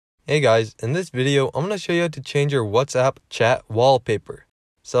Hey guys, in this video, I'm going to show you how to change your WhatsApp chat wallpaper.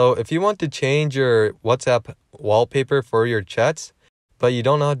 So if you want to change your WhatsApp wallpaper for your chats, but you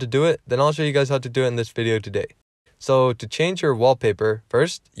don't know how to do it, then I'll show you guys how to do it in this video today. So to change your wallpaper,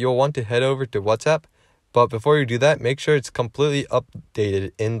 first, you'll want to head over to WhatsApp. But before you do that, make sure it's completely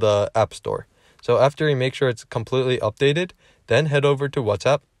updated in the App Store. So after you make sure it's completely updated, then head over to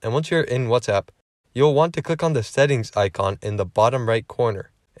WhatsApp. And once you're in WhatsApp, you'll want to click on the settings icon in the bottom right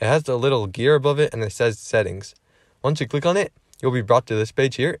corner. It has the little gear above it and it says settings. Once you click on it, you'll be brought to this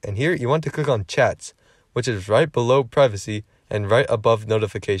page here. And here you want to click on chats, which is right below privacy and right above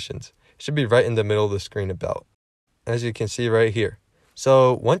notifications. It should be right in the middle of the screen about, as you can see right here.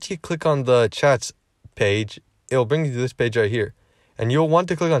 So once you click on the chats page, it'll bring you to this page right here. And you'll want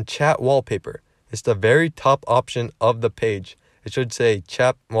to click on chat wallpaper. It's the very top option of the page. It should say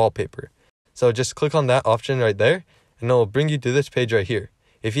chat wallpaper. So just click on that option right there and it'll bring you to this page right here.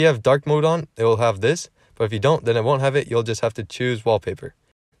 If you have dark mode on, it will have this, but if you don't, then it won't have it. You'll just have to choose wallpaper.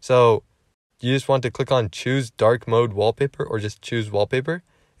 So you just want to click on choose dark mode wallpaper or just choose wallpaper.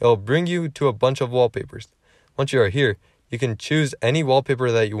 It'll bring you to a bunch of wallpapers. Once you are here, you can choose any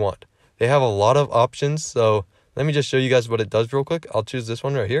wallpaper that you want. They have a lot of options, so let me just show you guys what it does real quick. I'll choose this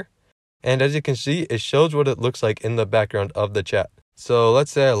one right here. And as you can see, it shows what it looks like in the background of the chat. So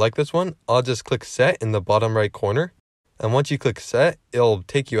let's say I like this one. I'll just click set in the bottom right corner. And once you click set, it'll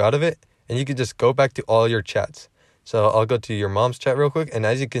take you out of it and you can just go back to all your chats. So I'll go to your mom's chat real quick. And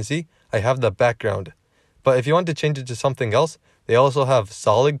as you can see, I have the background. But if you want to change it to something else, they also have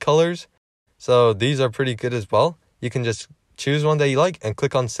solid colors. So these are pretty good as well. You can just choose one that you like and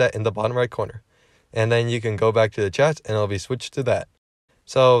click on set in the bottom right corner. And then you can go back to the chats and it'll be switched to that.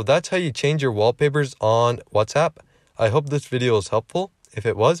 So that's how you change your wallpapers on WhatsApp. I hope this video was helpful. If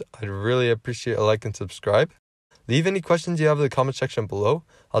it was, I'd really appreciate a like and subscribe. Leave any questions you have in the comment section below.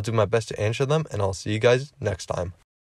 I'll do my best to answer them, and I'll see you guys next time.